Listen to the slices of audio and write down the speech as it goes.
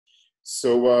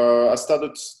So I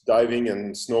started diving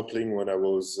and snorkeling when I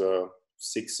was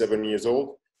 6, 7 years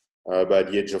old. By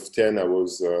the age of 10, I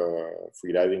was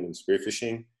freediving and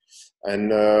spearfishing.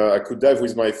 And I could dive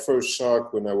with my first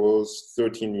shark when I was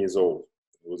 13 years old.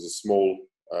 It was a small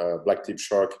black-tip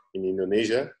shark in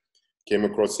Indonesia. Came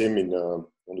across him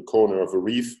on the corner of a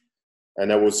reef.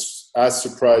 And I was as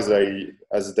surprised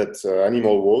as that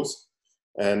animal was.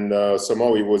 And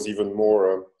somehow he was even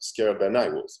more scared than I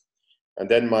was. And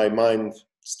then my mind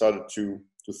started to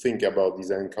think about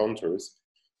these encounters.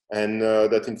 And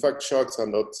that in fact sharks are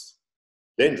not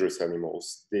dangerous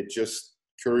animals. They're just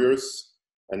curious.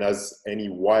 And as any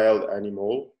wild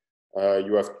animal,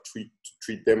 you have to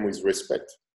treat them with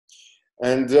respect.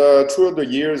 And throughout the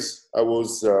years, I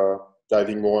was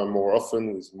diving more and more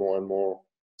often with more and more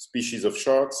species of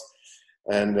sharks.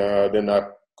 And then I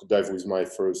could dive with my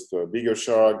first bigger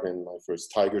shark, and my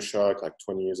first tiger shark like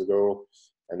 20 years ago.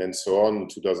 And then so on. In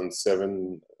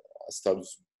 2007, I started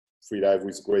freedive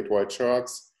with great white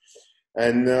sharks.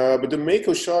 And but the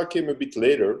Mako shark came a bit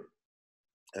later,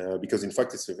 because in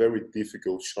fact it's a very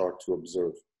difficult shark to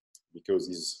observe, because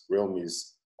his realm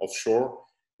is offshore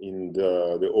in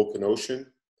the open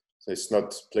ocean. So it's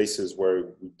not places where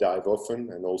we dive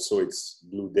often, and also it's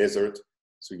blue desert,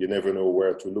 so you never know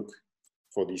where to look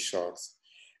for these sharks.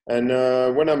 And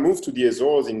when I moved to the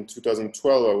Azores in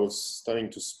 2012, I was starting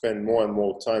to spend more and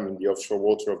more time in the offshore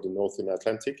water of the northern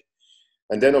Atlantic.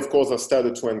 And then, of course, I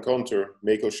started to encounter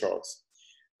Mako sharks.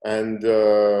 And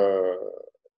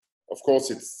of course,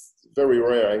 it's a very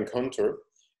rare encounter,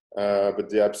 but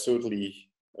they're absolutely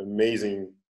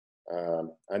amazing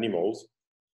animals.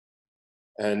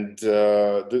 And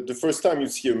the first time you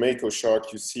see a Mako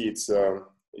shark, you see it's a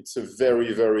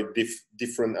very, very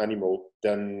different animal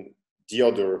than the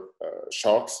other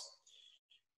sharks.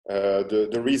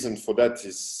 The reason for that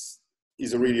is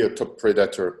really a top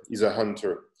predator. He's a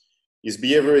hunter. His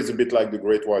behavior is a bit like the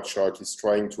great white shark. He's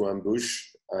trying to ambush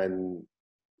and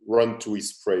run to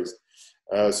his prey.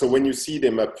 So when you see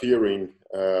them appearing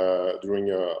during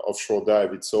an offshore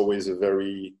dive, it's always a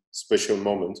very special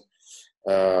moment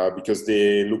because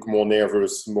they look more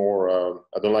nervous, more,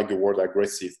 I don't like the word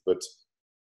aggressive, but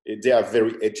they are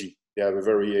very edgy. They have a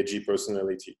very edgy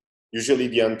personality. Usually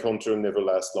the encounter never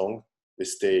lasts long. They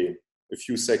stay a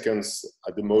few seconds,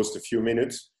 at the most a few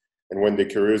minutes. And when the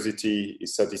curiosity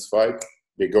is satisfied,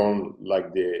 they're gone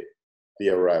like they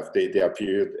arrived. They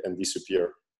appeared and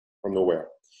disappear from nowhere.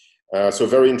 So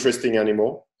very interesting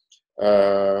animal.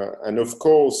 And of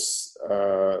course,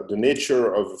 the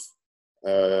nature of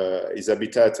his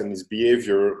habitat and his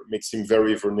behavior makes him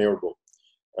very vulnerable.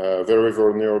 Very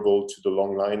vulnerable to the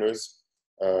longliners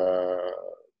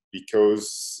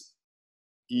because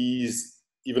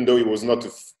even though he was not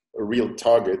a real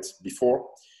target before,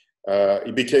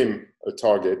 he became a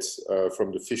target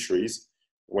from the fisheries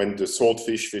when the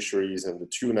saltfish fisheries and the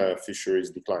tuna fisheries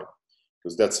declined,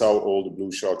 because that's how all the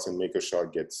blue sharks and Mako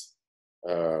shark gets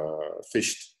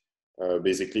fished.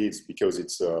 Basically, it's because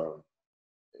the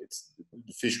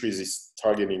fisheries is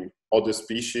targeting other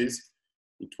species.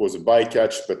 It was a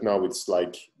bycatch, but now it's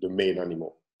like the main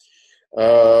animal.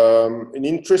 An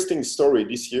interesting story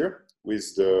this year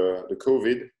with the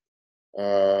COVID.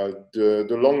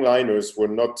 The longliners were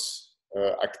not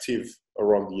active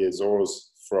around the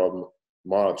Azores from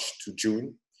March to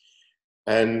June.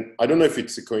 And I don't know if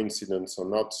it's a coincidence or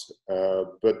not,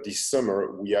 but this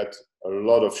summer we had a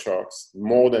lot of sharks,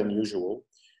 more than usual.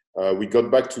 We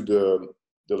got back to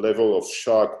the level of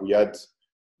shark we had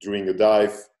during a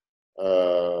dive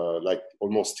like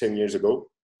almost 10 years ago.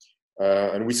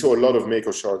 And we saw a lot of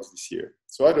Mako sharks this year.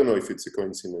 So I don't know if it's a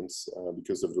coincidence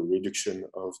because of the reduction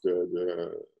of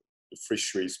the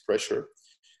fisheries pressure.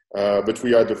 But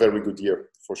we had a very good year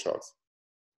for sharks.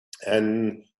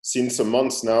 And since a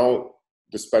month now,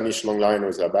 the Spanish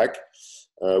longliners are back.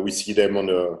 We see them on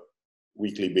a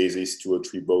weekly basis, 2 or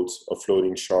 3 boats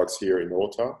offloading sharks here in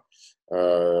Horta.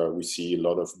 We see a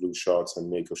lot of blue sharks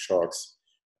and Mako sharks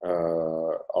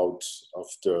out of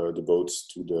the boats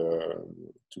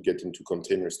to get into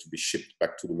containers to be shipped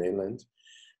back to the mainland.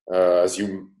 As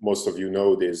most of you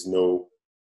know, there's no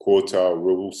quota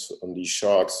rules on these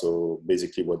sharks, so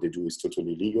basically what they do is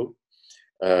totally legal.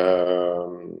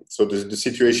 So the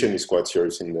situation is quite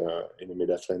serious in the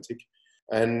mid-Atlantic.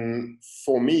 And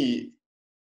for me,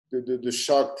 the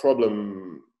shark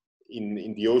problem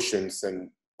in the oceans, and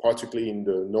particularly in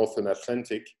the northern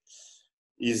Atlantic,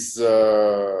 is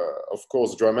of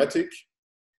course dramatic,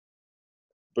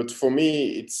 but for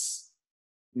me it's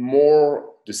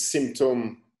more the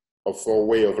symptom of our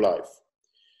way of life,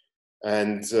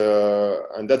 and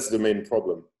that's the main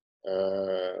problem.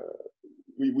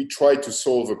 we try to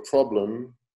solve a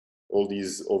problem, all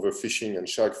these overfishing and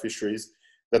shark fisheries,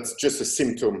 that's just a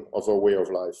symptom of our way of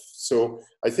life. So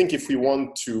I think if we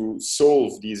want to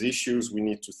solve these issues, we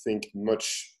need to think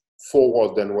much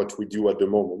forward than what we do at the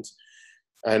moment,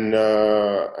 and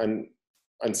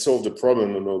solve the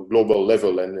problem on a global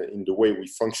level and in the way we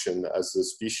function as a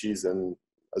species and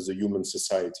as a human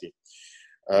society.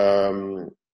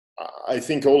 I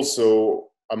think also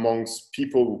amongst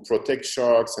people who protect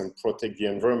sharks and protect the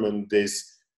environment, there's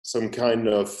some kind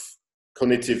of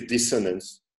cognitive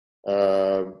dissonance,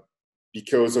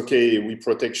 because, okay, we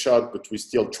protect sharks, but we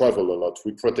still travel a lot.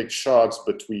 We protect sharks,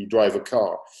 but we drive a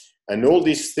car. And all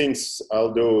these things,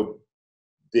 although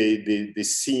they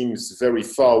seem very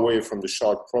far away from the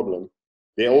shark problem,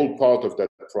 they're all part of that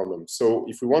problem. So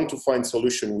if we want to find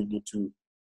solution, we need to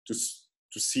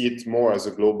see it more as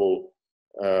a global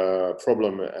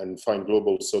problem and find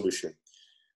global solution.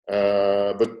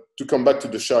 But to come back to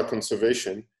the shark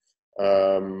conservation,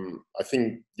 I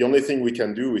think the only thing we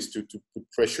can do is to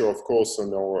put pressure, of course,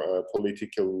 on our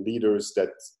political leaders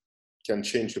that can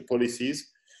change the policies,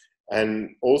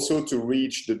 and also to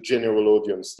reach the general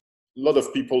audience. A lot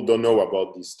of people don't know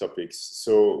about these topics.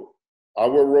 So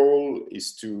our role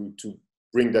is to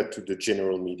bring that to the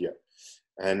general media,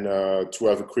 and to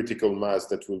have a critical mass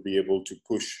that will be able to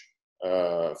push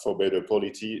for better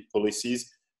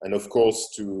policies, and of course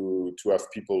to have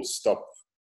people stop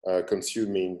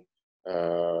consuming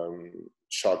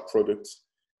shark products,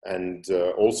 and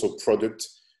also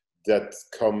products that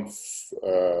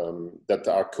that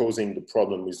are causing the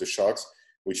problem with the sharks,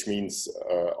 which means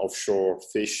offshore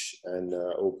fish and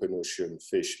open ocean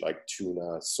fish like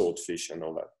tuna, swordfish, and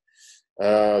all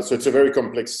that. So it's a very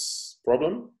complex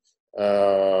problem,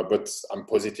 but I'm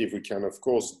positive we can, of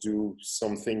course, do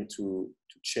something to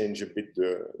change a bit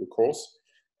the course,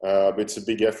 but it's a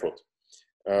big effort.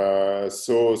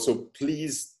 So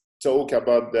please talk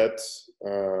about that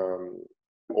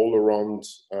all around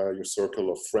your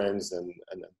circle of friends and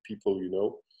people you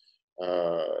know.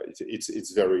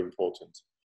 It's very important.